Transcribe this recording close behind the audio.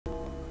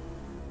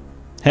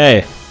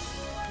Hey,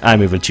 I'm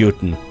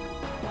evilTeuton,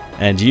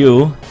 and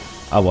you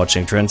are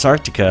watching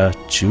Transarctica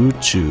Choo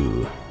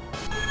Choo.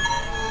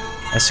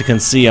 As you can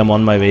see, I'm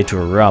on my way to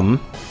Rum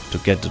to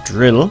get the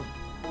drill,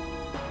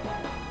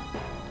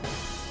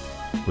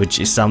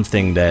 which is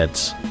something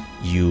that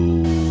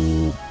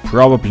you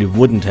probably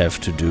wouldn't have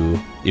to do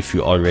if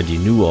you already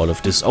knew all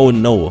of this. Oh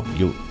no,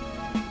 you...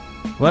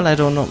 Well, I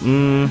don't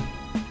know.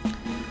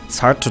 It's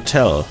hard to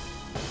tell.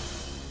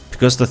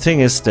 Because the thing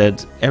is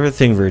that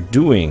everything we're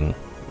doing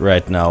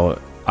right now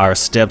are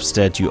steps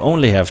that you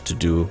only have to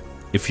do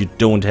if you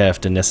don't have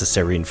the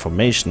necessary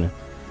information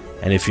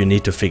and if you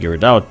need to figure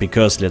it out,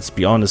 because let's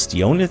be honest,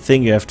 the only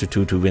thing you have to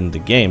do to win the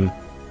game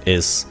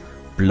is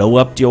blow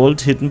up the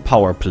old hidden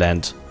power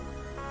plant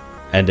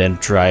and then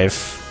drive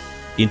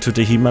into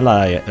the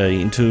Himalayas,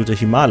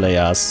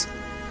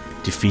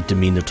 defeat the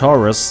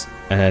Minotaurus,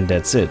 and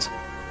that's it.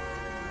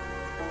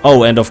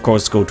 Oh, and of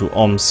course go to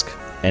Omsk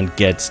and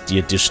get the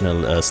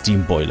additional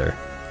steam boiler.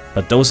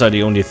 But those are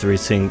the only three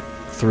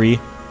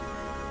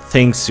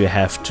things you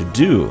have to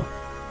do.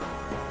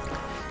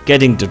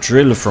 Getting the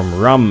drill from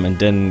Rum and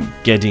then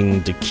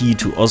getting the key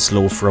to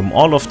Oslo from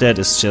all of that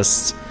is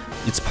just...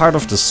 It's part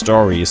of the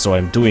story, so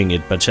I'm doing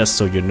it, but just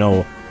so you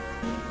know,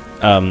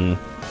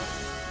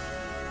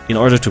 in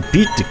order to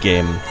beat the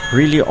game,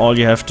 really all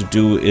you have to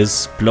do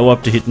is blow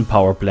up the hidden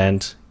power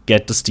plant,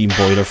 get the steam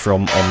boiler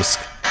from Omsk,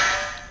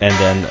 and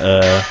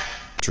then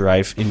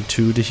drive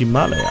into the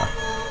Himalaya.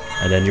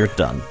 And then you're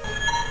done.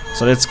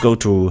 So let's go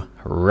to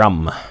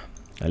Rum.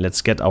 And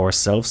let's get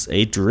ourselves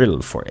a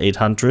drill for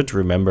 800.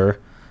 Remember,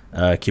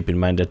 keep in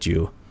mind that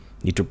you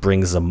need to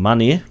bring some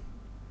money.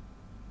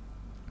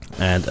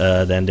 And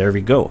then there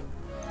we go.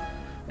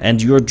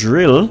 And your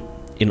drill,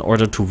 in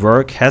order to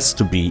work, has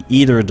to be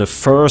either the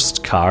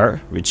first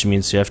car, which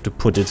means you have to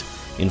put it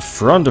in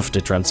front of the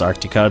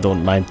Transarctica.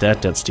 Don't mind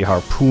that, that's the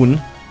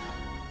harpoon.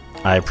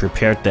 I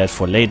prepared that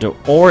for later.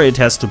 Or it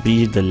has to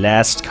be the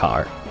last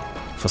car.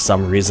 For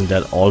some reason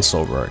that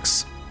also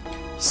works.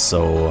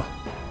 So...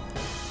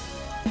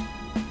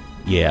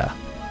 yeah.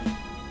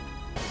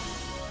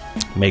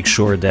 Make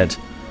sure that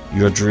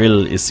your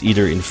drill is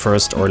either in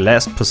first or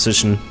last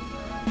position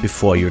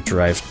before you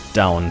drive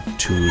down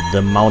to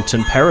the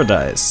mountain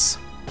paradise.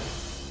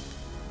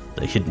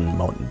 The hidden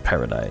mountain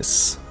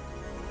paradise.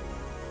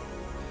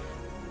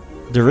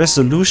 The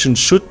resolution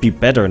should be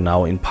better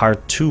now. In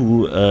part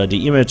 2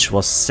 the image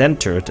was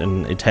centered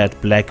and it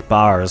had black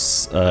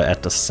bars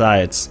at the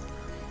sides.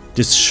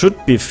 This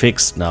should be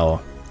fixed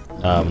now.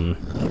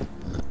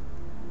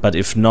 But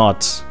if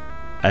not,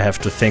 I have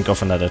to think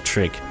of another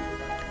trick.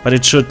 But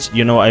it should,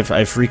 you know, I've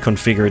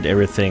reconfigured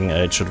everything,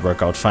 it should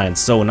work out fine.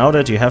 So now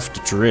that you have the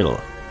drill,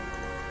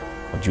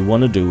 what you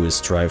want to do is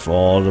drive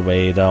all the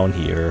way down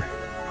here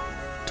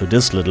to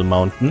this little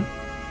mountain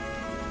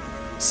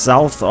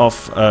south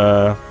of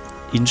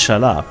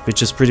Inshallah,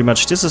 which is pretty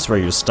much, this is where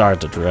you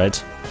started,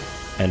 right?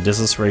 And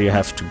this is where you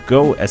have to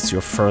go as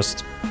your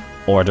first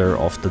order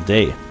of the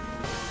day.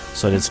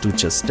 So let's do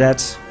just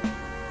that.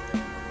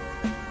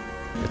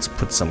 Let's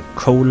put some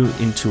coal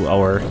into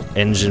our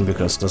engine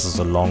because this is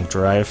a long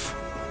drive.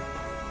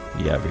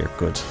 Yeah, we're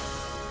good.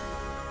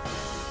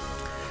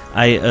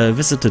 I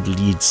visited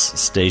Leeds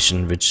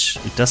station, which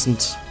it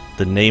doesn't,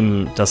 the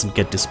name doesn't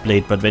get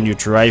displayed, but when you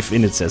drive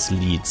in it says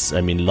Leeds.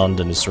 I mean,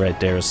 London is right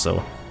there,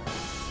 so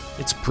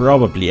it's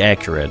probably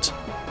accurate.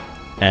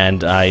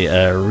 And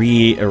I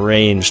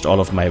rearranged all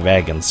of my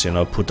wagons, you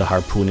know, put the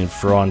harpoon in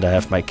front, I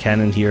have my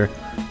cannon here.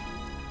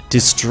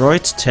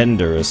 Destroyed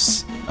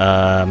tenders.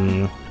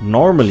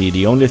 Normally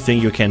the only thing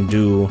you can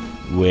do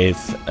with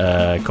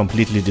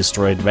completely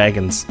destroyed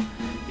wagons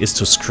is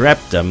to scrap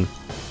them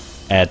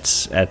at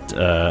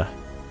the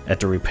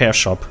repair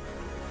shop.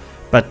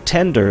 But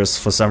tenders,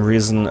 for some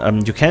reason,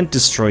 you can't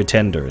destroy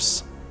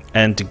tenders.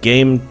 And the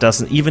game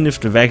doesn't, even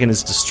if the wagon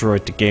is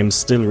destroyed, the game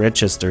still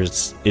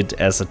registers it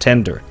as a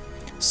tender.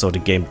 So the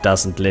game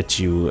doesn't let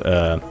you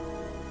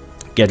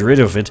get rid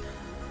of it.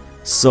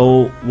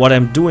 So what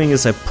I'm doing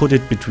is I put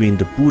it between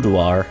the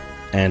boudoir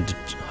and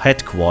the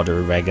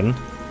headquarter wagon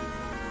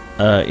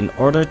in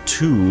order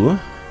to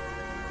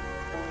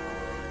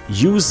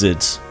use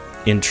it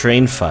in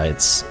train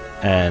fights.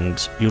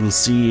 And you'll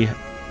see,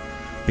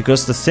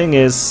 because the thing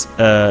is,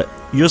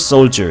 your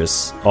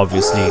soldiers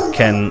obviously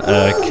can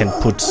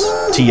put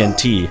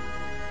TNT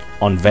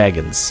on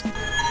wagons,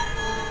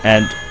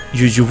 and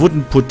you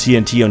wouldn't put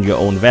TNT on your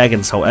own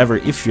wagons. However,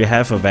 if you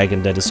have a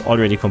wagon that is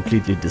already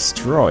completely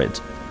destroyed,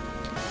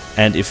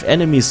 and if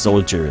enemy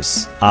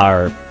soldiers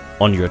are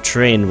on your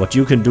train, what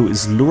you can do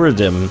is lure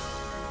them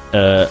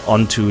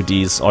onto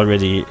these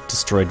already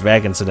destroyed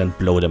wagons and then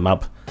blow them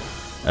up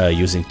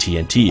using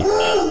TNT.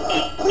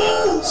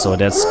 So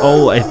that's...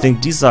 oh, I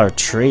think these are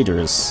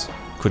traders.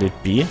 Could it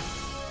be?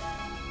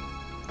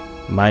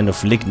 Mine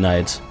of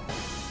lignite.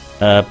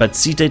 But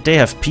see, they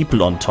have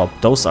people on top.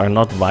 Those are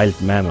not wild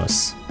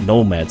mammoths.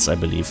 Nomads, I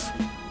believe.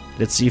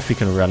 Let's see if we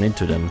can run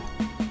into them.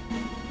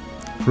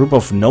 Group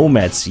of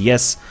nomads,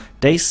 yes.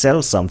 They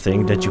sell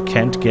something that you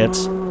can't get.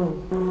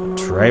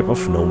 Tribe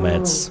of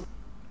nomads.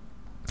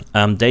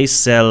 They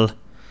sell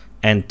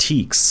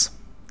antiques,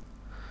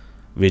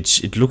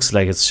 which it looks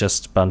like it's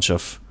just a bunch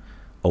of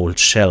old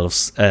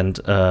shelves and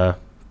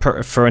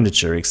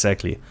furniture,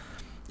 exactly.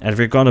 And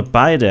we're gonna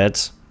buy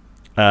that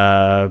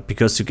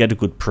because you get a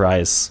good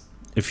price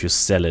if you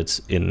sell it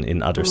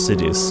in other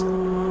cities,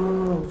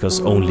 because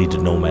only the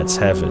nomads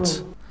have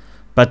it.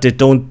 But they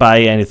don't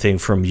buy anything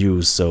from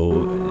you,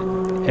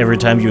 so every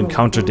time you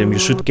encounter them you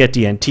should get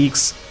the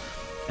antiques,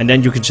 and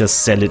then you can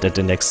just sell it at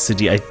the next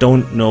city. I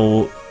don't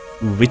know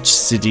which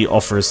city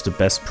offers the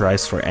best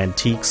price for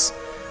antiques.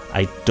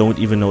 I don't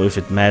even know if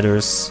it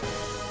matters,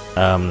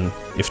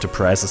 if the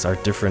prices are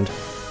different.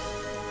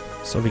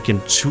 So we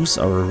can choose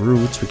our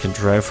route, we can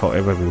drive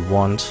however we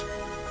want.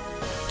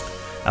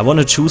 I want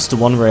to choose the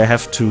one where I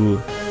have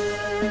to...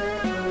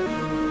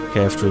 Okay,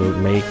 I have to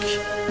make...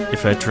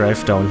 If I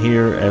drive down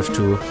here, I have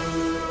to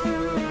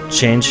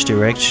change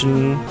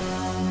direction,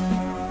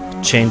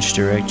 change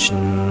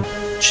direction,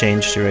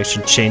 change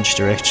direction, change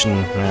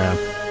direction.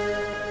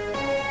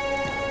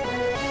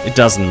 It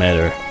doesn't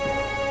matter.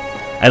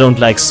 I don't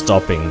like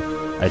stopping.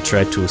 I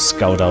try to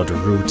scout out a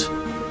route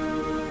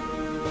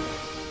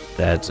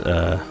that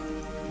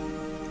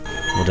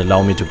would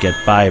allow me to get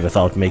by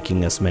without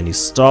making as many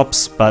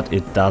stops, but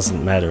it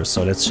doesn't matter.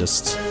 So let's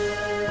just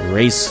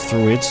race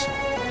through it,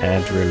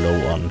 and we're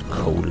low on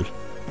coal.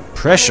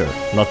 Pressure,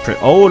 not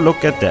oh,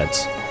 look at that.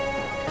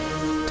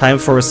 Time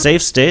for a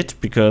save state,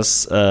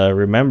 because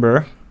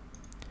remember,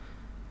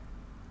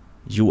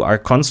 you are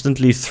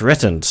constantly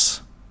threatened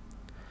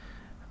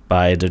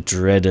by the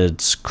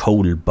dreaded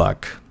coal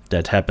bug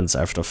that happens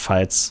after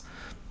fights.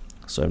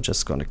 So I'm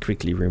just gonna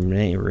quickly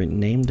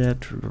rename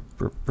that.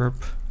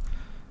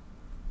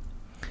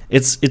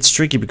 It's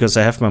tricky because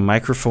I have my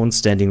microphone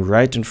standing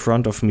right in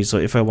front of me, so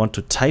if I want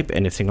to type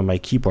anything on my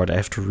keyboard I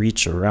have to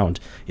reach around.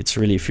 It's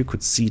really, if you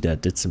could see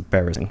that, it's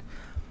embarrassing.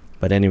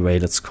 But anyway,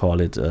 let's call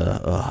it,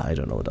 I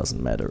don't know, it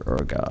doesn't matter,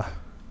 Urga.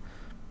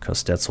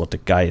 Because that's what the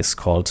guy is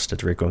called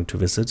that we're going to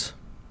visit.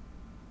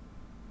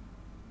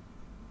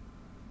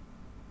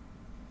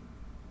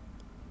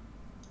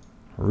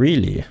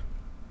 Really?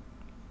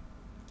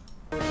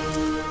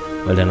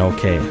 Well then,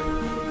 okay.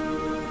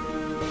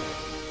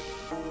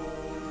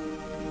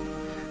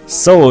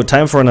 So,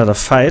 time for another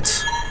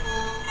fight.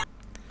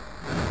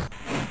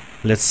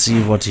 Let's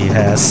see what he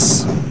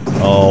has.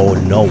 Oh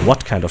no,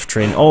 what kind of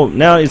train? Oh,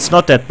 no, it's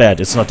not that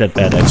bad. It's not that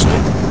bad,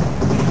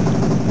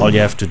 actually. All you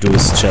have to do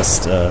is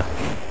just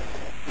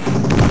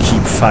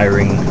keep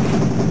firing.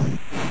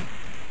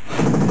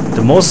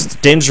 The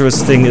most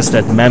dangerous thing is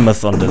that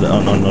mammoth on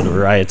the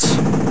right.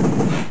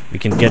 We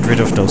can get rid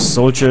of those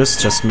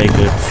soldiers, just make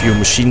a few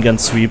machine gun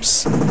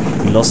sweeps.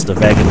 We lost the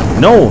wagon.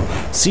 No!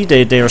 See,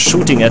 they are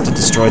shooting at the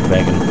destroyed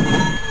wagon.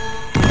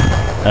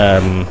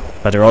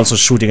 But they're also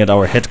shooting at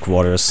our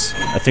headquarters.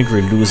 I think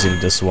we're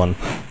losing this one.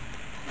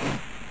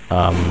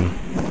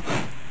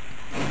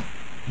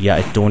 Yeah,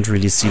 I don't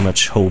really see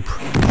much hope.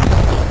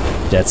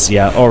 That's,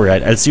 yeah,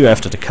 alright, I'll see you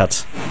after the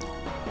cut.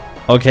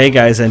 Okay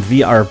guys, and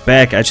we are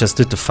back. I just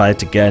did the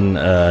fight again.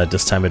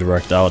 This time it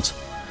worked out.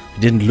 We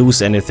didn't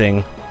lose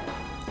anything.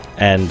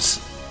 And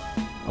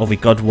oh, we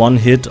got 1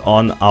 hit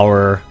on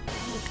our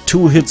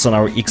 2 hits on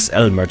our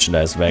XL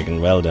merchandise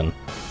wagon. Well then,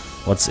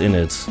 what's in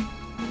it?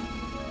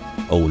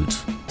 Old.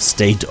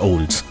 Stayed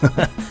old.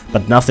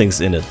 But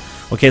nothing's in it.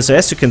 Okay, so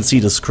as you can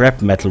see, the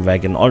scrap metal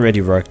wagon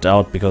already worked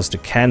out because the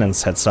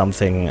cannons had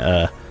something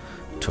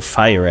to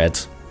fire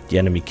at. The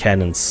enemy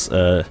cannons.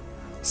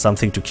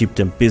 Something to keep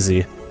them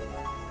busy.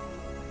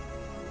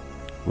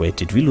 Wait,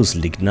 did we lose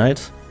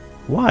lignite?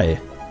 Why?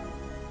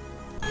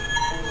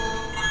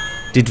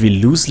 Did we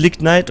lose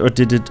lignite, or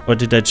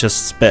did I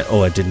just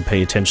oh, I didn't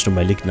pay attention to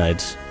my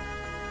lignite.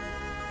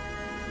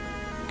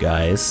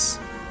 Guys.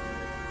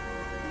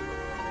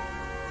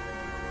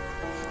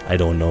 I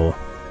don't know.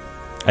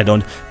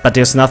 But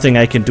there's nothing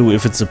I can do.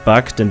 If it's a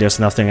bug, then there's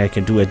nothing I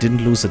can do. I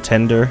didn't lose a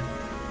tender.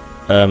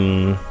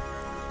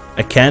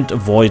 I can't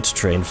avoid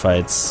train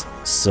fights.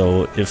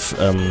 So if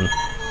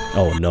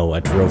oh no, I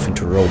drove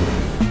into Rome.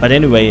 But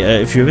anyway,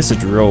 if you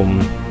visit Rome,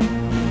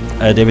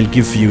 they will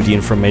give you the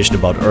information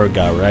about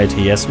Urga, right?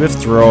 He has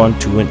withdrawn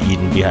to an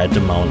Eden behind the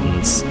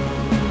mountains,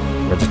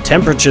 where the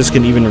temperatures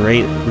can even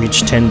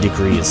reach 10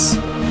 degrees.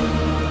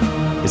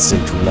 It's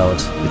still too loud.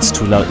 It's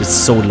too loud. It's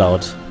so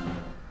loud.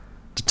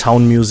 The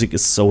town music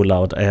is so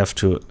loud. I have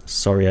to...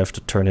 Sorry, I have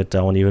to turn it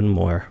down even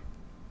more.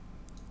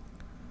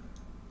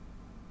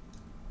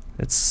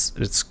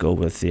 Let's go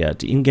with... Yeah,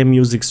 the in-game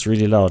music's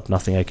really loud.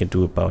 Nothing I can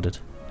do about it.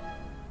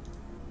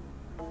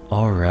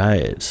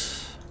 Alright.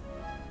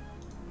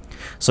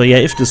 So yeah,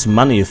 if this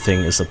money thing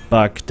is a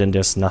bug, then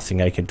there's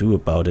nothing I can do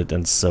about it,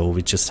 and so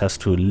we just have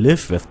to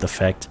live with the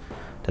fact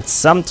that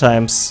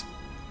sometimes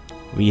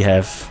we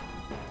have...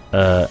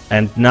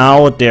 and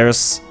now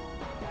there's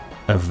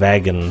a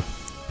wagon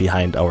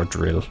behind our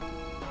drill,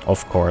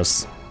 of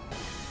course.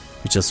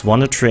 We just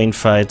won a train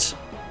fight.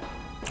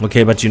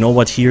 Okay, but you know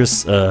what?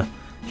 Here's a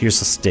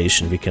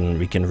station. We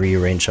can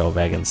rearrange our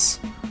wagons.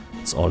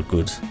 It's all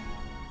good.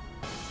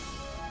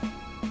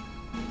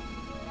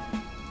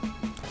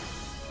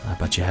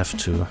 But you have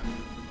to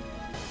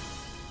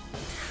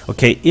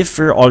Okay, if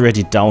we're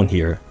already down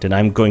here, then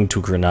I'm going to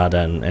Granada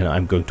and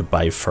I'm going to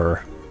buy fur.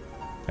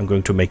 I'm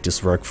going to make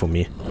this work for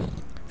me.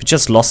 We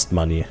just lost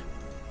money.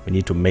 We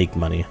need to make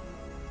money.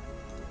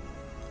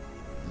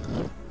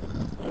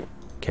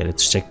 Okay,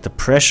 let's check the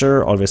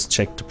pressure. Always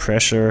check the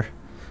pressure.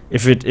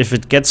 If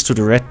it gets to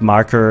the red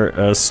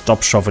marker,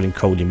 stop shoveling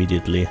coal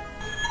immediately.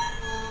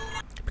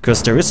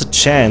 Because there is a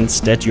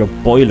chance that your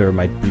boiler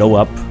might blow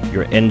up,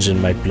 your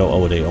engine might blow.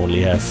 Oh, they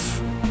only have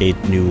 8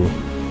 new.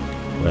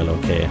 Well,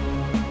 okay.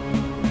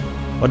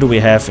 What do we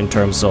have in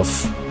terms of...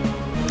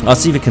 I'll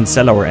see if we can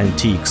sell our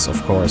antiques, of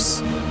course.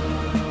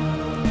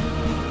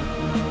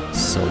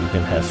 So you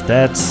can have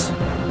that.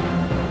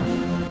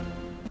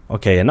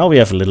 Okay, and now we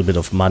have a little bit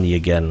of money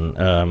again.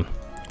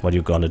 What are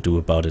you gonna do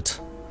about it?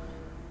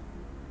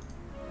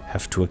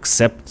 Have to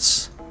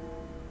accept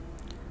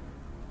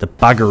the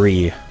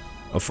buggery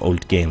of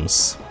old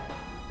games.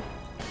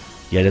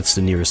 Yeah, that's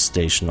the nearest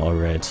station,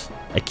 alright.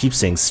 I keep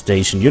saying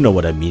station, you know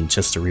what I mean,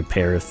 just a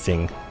repair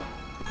thing.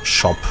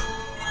 Shop.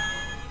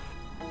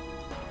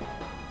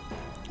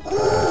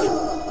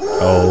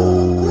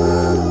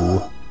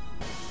 Oh.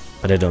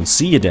 But I don't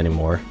see it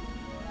anymore.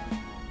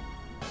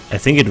 I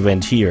think it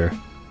went here.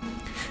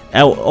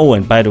 Oh,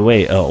 and by the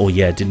way, oh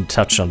yeah, I didn't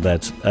touch on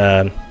that.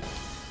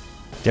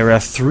 There are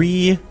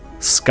 3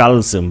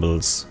 skull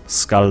symbols.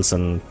 Skulls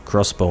and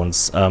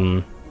crossbones.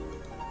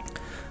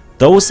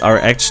 Those are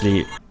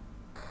actually...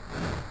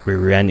 We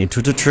ran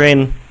into the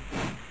train.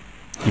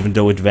 Even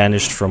though it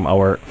vanished from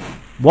our...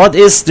 What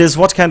is this?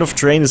 What kind of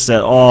train is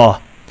that? Oh,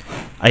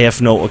 I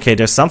have no... Okay,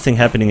 there's something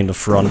happening in the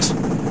front.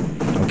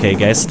 Okay,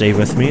 guys, stay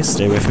with me.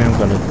 Stay with me. I'm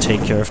gonna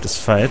take care of this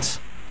fight.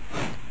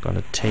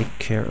 Gonna take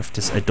care of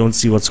this. I don't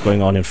see what's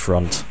going on in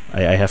front.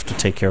 I have to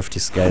take care of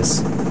these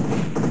guys.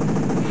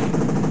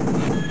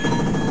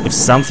 If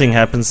something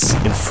happens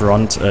in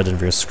front, then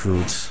we're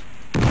screwed.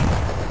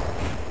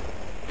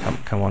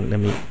 Come on, let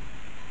me...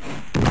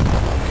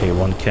 Okay,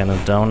 1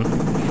 cannon down.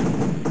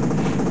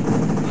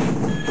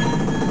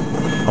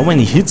 How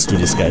many hits do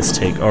these guys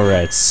take?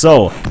 Alright,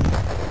 so...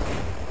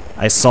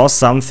 I saw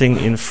something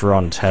in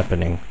front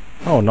happening.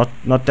 Oh, not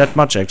that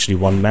much actually.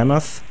 1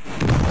 mammoth.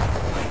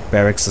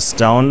 Barracks is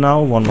down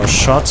now. 1 more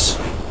shot.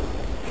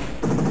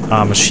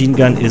 Machine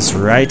gun is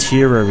right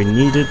here where we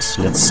need it.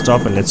 Let's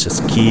stop and let's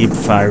just keep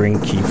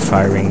firing, keep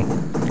firing.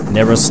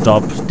 Never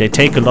stop. They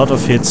take a lot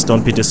of hits,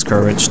 don't be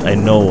discouraged. I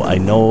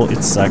know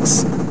it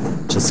sucks.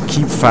 Just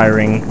keep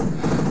firing.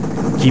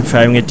 Keep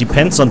firing. It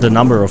depends on the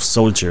number of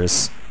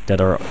soldiers that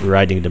are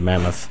riding the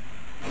mammoth.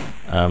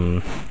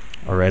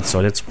 Alright, so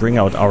let's bring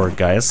out our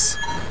guys.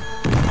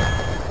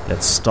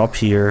 Let's stop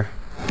here.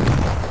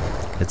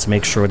 Let's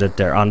make sure that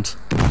there aren't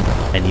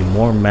any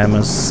more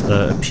mammoths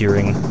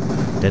appearing.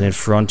 Then in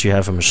front you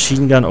have a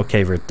machine gun.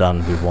 Okay, we're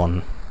done. We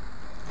won.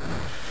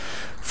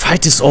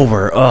 Fight is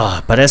over.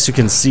 But as you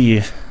can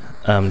see,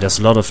 there's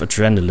a lot of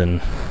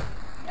adrenaline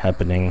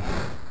happening.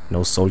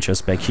 No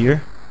soldiers back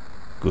here.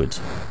 Good.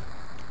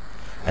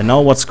 And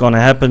now what's gonna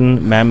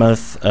happen?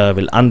 Mammoth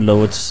will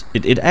unload.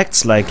 It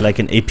acts like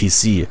an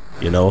APC,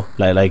 you know,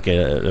 like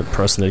a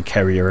personal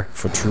carrier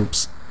for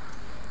troops.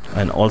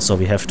 And also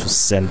we have to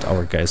send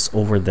our guys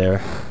over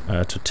there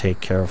to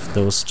take care of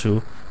those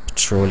 2.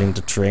 Patrolling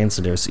the trains,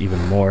 and there's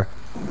even more.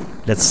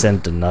 Let's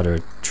send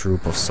another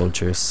troop of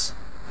soldiers.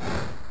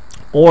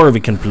 Or we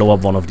can blow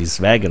up one of these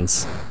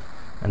wagons,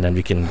 and then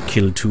we can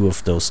kill 2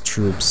 of those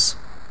troops.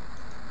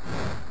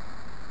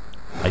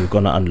 Are you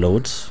gonna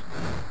unload?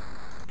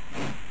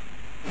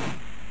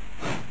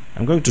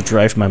 I'm going to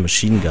drive my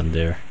machine gun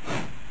there.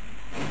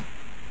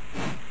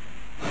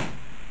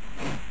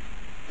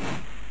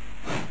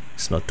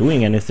 It's not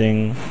doing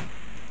anything.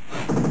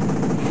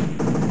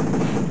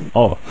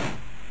 Oh.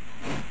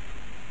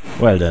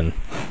 Well then.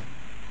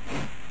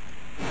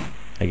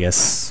 I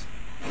guess...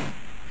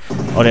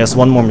 Oh, there's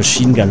 1 more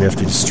machine gun we have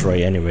to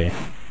destroy anyway.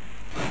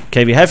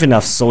 Okay, we have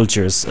enough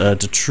soldiers.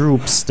 The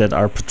troops that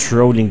are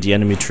patrolling the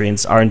enemy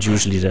trains aren't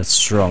usually that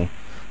strong.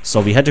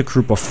 So we had a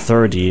group of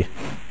 30.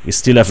 We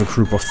still have a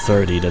group of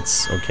 30.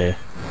 That's okay.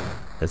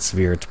 That's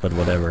weird, but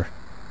whatever.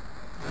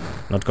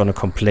 Not gonna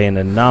complain.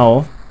 And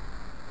now...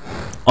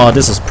 Oh,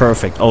 this is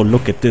perfect. Oh,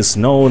 look at this.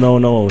 No, no,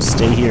 no.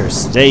 Stay here.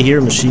 Stay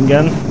here, machine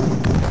gun.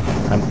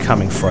 I'm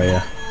coming for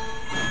you.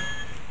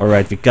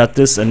 Alright, we got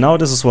this. And now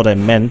this is what I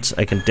meant.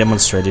 I can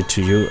demonstrate it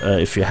to you.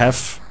 If you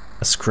have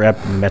a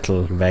scrap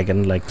metal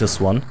wagon like this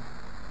one,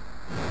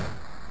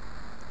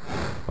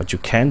 what you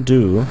can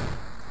do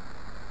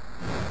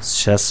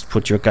is just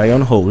put your guy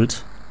on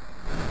hold.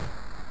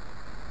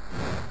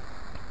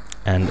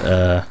 And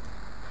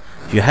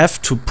you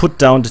have to put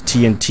down the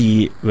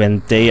TNT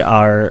when they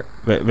are...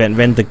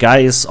 When the guy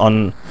is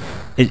on...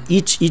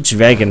 Each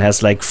wagon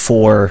has like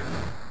four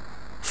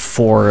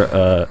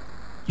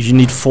you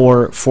need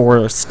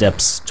four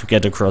steps to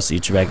get across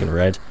each wagon,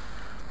 right?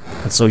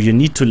 And so you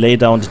need to lay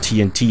down the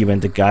TNT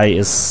when the guy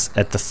is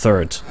at the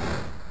 3rd.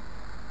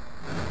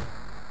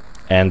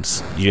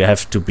 And you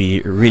have to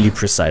be really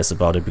precise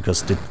about it,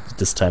 because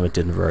this time it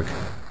didn't work.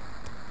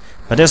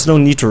 But there's no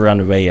need to run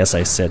away, as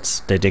I said.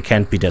 They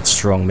can't be that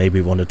strong,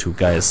 maybe 1 or 2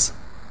 guys.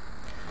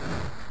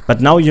 But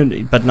now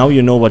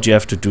you know what you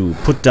have to do.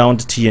 Put down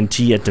the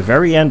TNT at the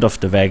very end of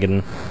the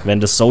wagon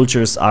when the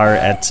soldiers are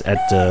at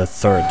the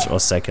third or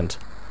second.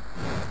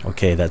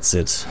 Okay, that's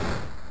it.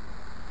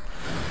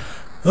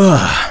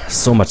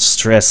 So much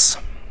stress.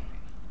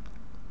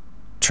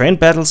 Train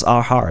battles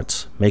are hard,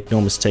 make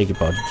no mistake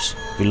about it.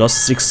 We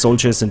lost 6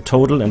 soldiers in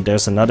total, and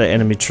there's another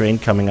enemy train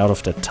coming out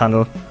of that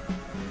tunnel.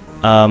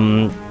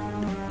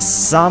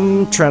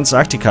 Some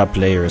Transarctica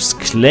players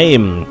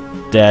claim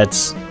that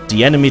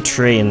the enemy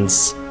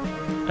trains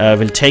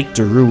will take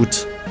the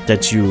route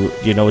that you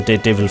know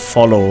they will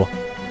follow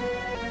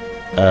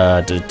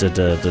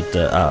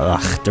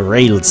the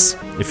rails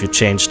if you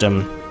change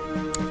them.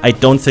 I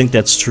don't think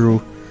that's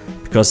true,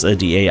 because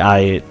the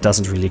AI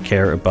doesn't really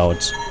care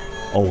about...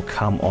 Oh,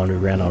 come on, we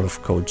ran out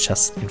of code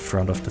just in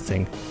front of the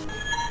thing.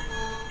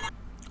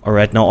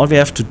 Alright, now all we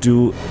have to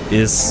do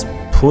is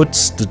put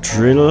the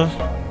drill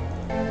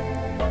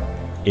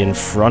in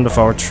front of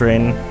our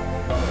train.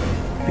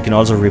 We can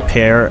also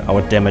repair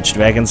our damaged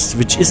wagons,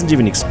 which isn't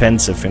even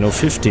expensive, you know,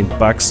 15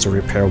 bucks to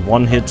repair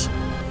 1 hit,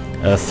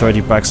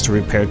 30 bucks to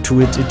repair 2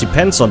 hit. It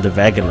depends on the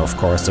wagon, of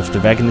course. If the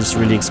wagon is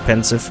really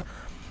expensive,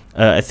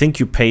 I think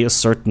you pay a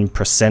certain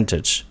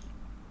percentage.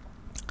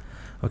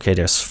 Okay,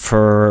 there's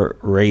fur,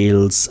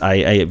 rails.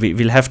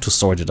 We'll have to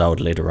sort it out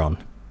later on.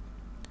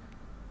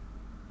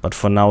 But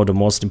for now, the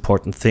most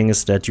important thing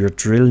is that your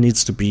drill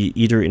needs to be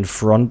either in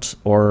front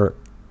or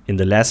in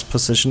the last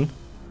position.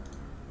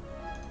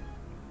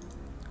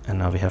 And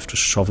now we have to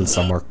shovel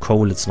some more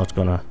coal. It's not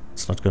gonna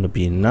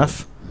be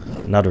enough.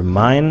 Another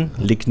mine,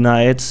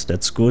 lignite.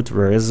 That's good.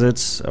 Where is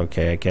it?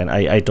 Okay,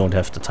 I don't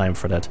have the time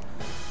for that.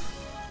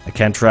 I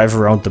can't drive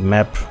around the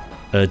map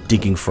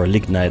digging for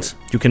lignite.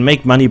 You can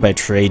make money by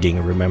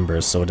trading, remember,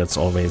 so that's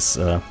always...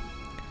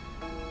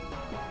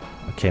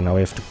 Okay, now we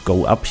have to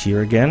go up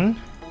here again.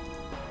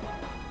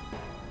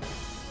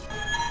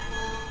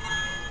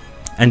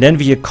 And then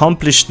we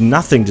accomplished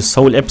nothing this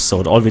whole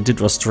episode. All we did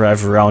was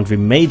drive around. We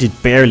made it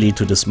barely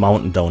to this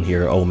mountain down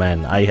here. Oh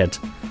man, I had...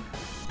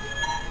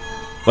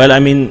 Well, I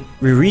mean,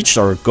 we reached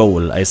our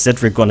goal. I said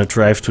we're gonna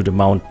drive to the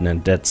mountain,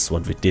 and that's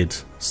what we did.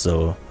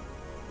 So...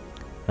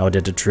 Now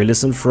that the drill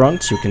is in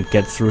front, you can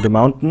get through the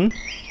mountain.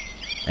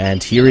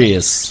 And here he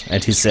is.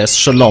 And he says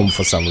shalom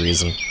for some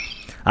reason.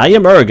 I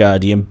am Urga,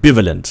 the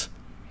ambivalent.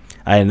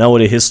 I know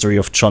the history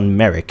of John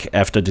Merrick.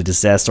 After the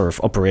disaster of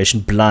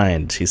Operation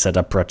Blind, he set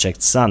up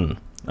Project Sun.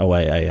 Oh,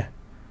 I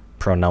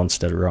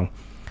pronounced that wrong.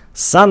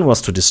 Sun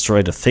was to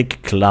destroy the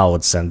thick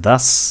clouds, and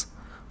thus,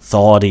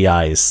 Thaw the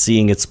Eyes,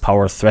 seeing its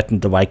power threaten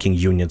the Viking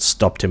Union,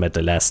 stopped him at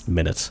the last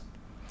minute.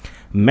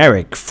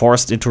 Merrick,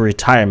 forced into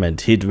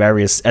retirement, hid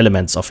various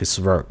elements of his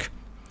work.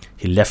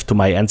 He left to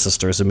my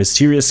ancestors a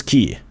mysterious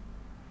key.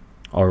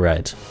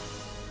 Alright.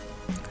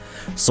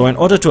 So in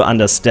order to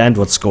understand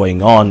what's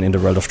going on in the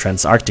world of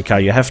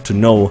Transarctica, you have to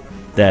know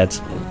that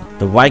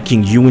the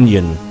Viking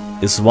Union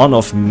is one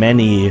of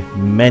many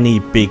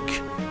big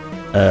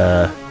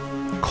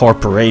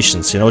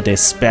corporations. You know, they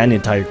span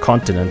entire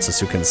continents, as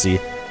you can see.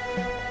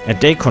 And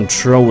they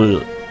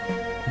control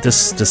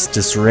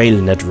this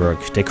rail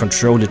network. They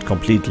control it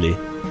completely.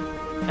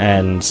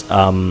 And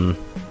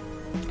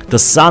the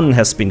sun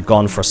has been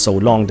gone for so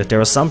long that there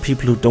are some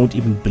people who don't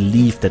even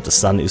believe that the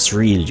sun is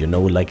real, you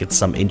know, like it's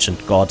some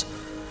ancient god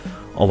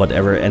or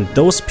whatever. And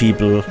those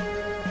people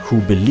who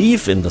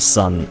believe in the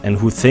sun and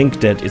who think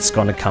that it's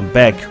gonna come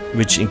back,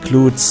 which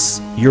includes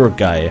your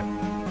guy.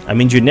 I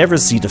mean, you never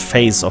see the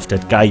face of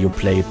that guy you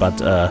play, but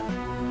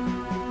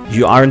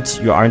you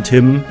aren't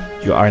him,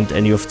 you aren't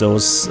any of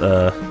those.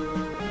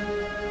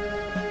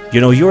 You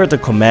know, you're the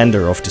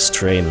commander of this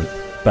train,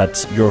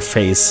 but your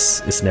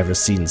face is never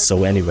seen.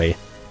 So anyway,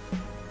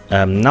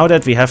 now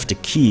that we have the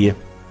key,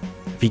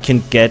 we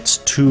can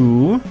get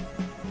to...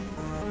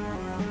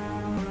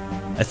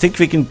 I think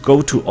we can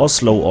go to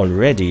Oslo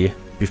already,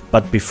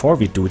 but before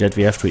we do that,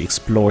 we have to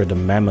explore the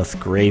Mammoth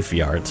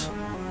graveyard.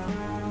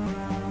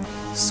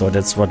 So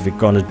that's what we're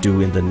gonna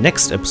do in the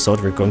next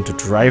episode. We're going to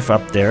drive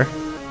up there.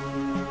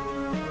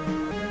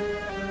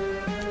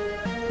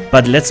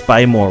 But let's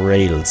buy more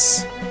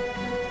rails.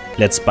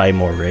 Let's buy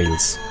more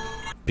rails,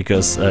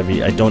 because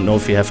I don't know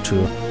if we have to...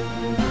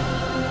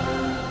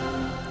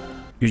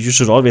 You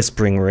should always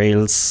bring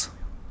rails.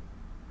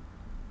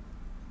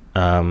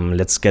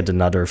 Let's get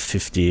another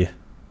 50.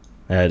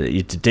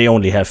 They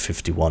only have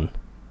 51.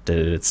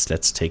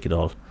 Let's take it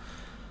all.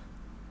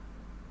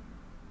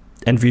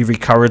 And we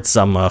recovered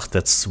some.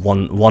 That's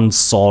one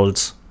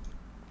salt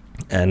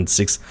and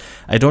 6.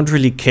 I don't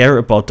really care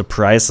about the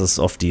prices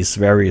of these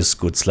various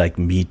goods like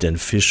meat and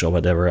fish or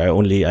whatever. I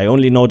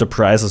only know the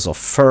prices of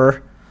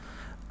fur,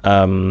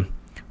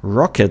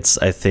 rockets,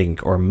 I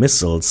think, or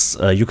missiles.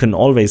 You can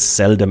always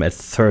sell them at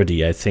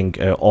 30. I think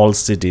all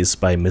cities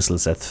buy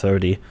missiles at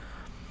 30,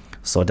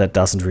 so that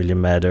doesn't really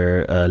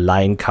matter.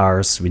 Line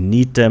cars, we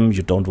need them.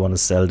 You don't want to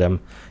sell them.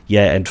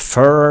 Yeah, and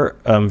fur,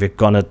 we're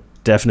gonna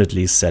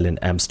definitely sell in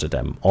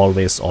Amsterdam.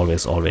 Always,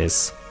 always,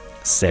 always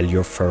sell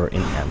your fur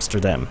in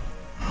Amsterdam.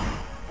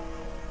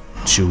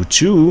 Choo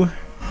choo.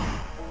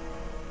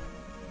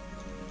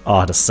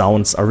 Oh, the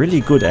sounds are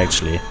really good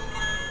actually.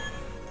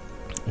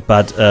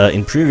 But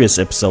in previous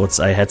episodes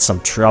I had some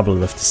trouble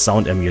with the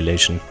sound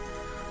emulation,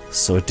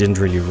 so it didn't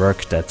really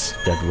work that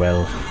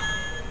well.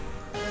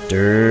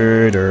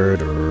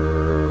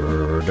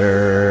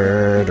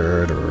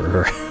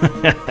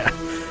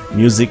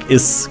 Music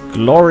is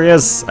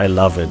glorious, I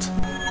love it.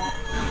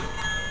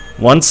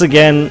 Once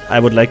again, I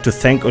would like to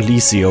thank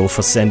Olisio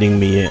for sending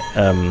me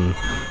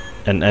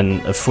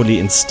a fully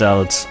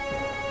installed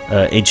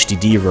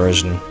HDD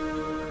version,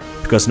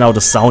 because now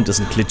the sound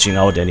isn't glitching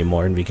out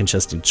anymore and we can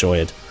just enjoy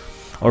it.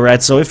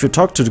 Alright, so if you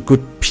talk to the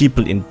good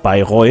people in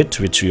Bayreuth,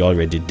 which we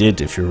already did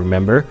if you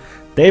remember,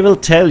 they will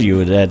tell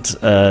you that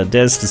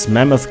there's this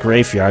mammoth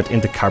graveyard in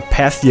the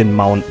Carpathian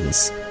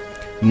Mountains.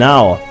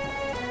 Now,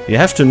 you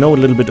have to know a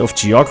little bit of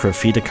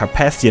geography. The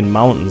Carpathian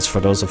Mountains, for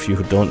those of you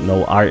who don't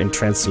know, are in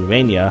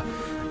Transylvania,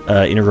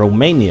 in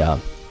Romania,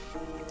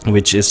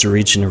 which is the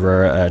region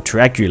where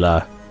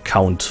Dracula,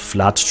 Count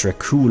Vlad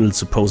Dracul,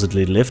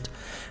 supposedly lived.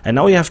 And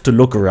now you have to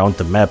look around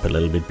the map a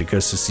little bit,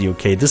 because you see,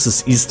 okay, this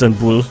is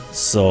Istanbul,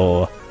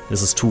 so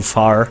this is too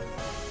far.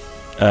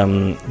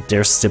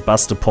 There's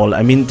Sebastopol.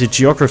 I mean, the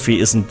geography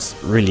isn't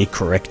really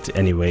correct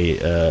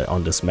anyway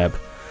on this map.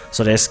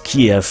 So there's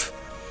Kiev.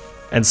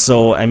 And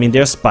so, I mean,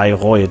 there's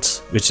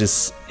Bayreuth, which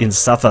is in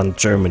southern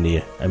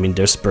Germany. I mean,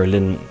 there's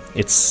Berlin.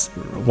 It's,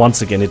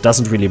 once again, it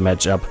doesn't really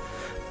match up.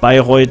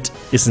 Bayreuth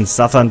is in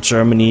southern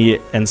Germany,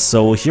 and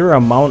so here are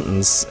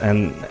mountains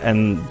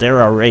and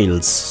there are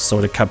rails.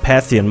 So the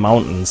Carpathian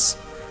Mountains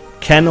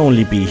can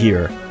only be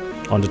here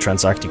on the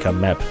Transarctica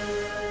map.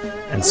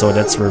 And so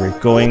that's where we're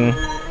going.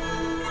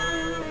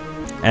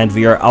 And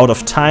we are out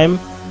of time,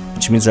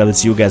 which means I will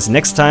see you guys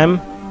next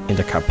time in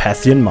the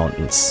Carpathian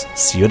Mountains.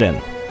 See you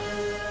then.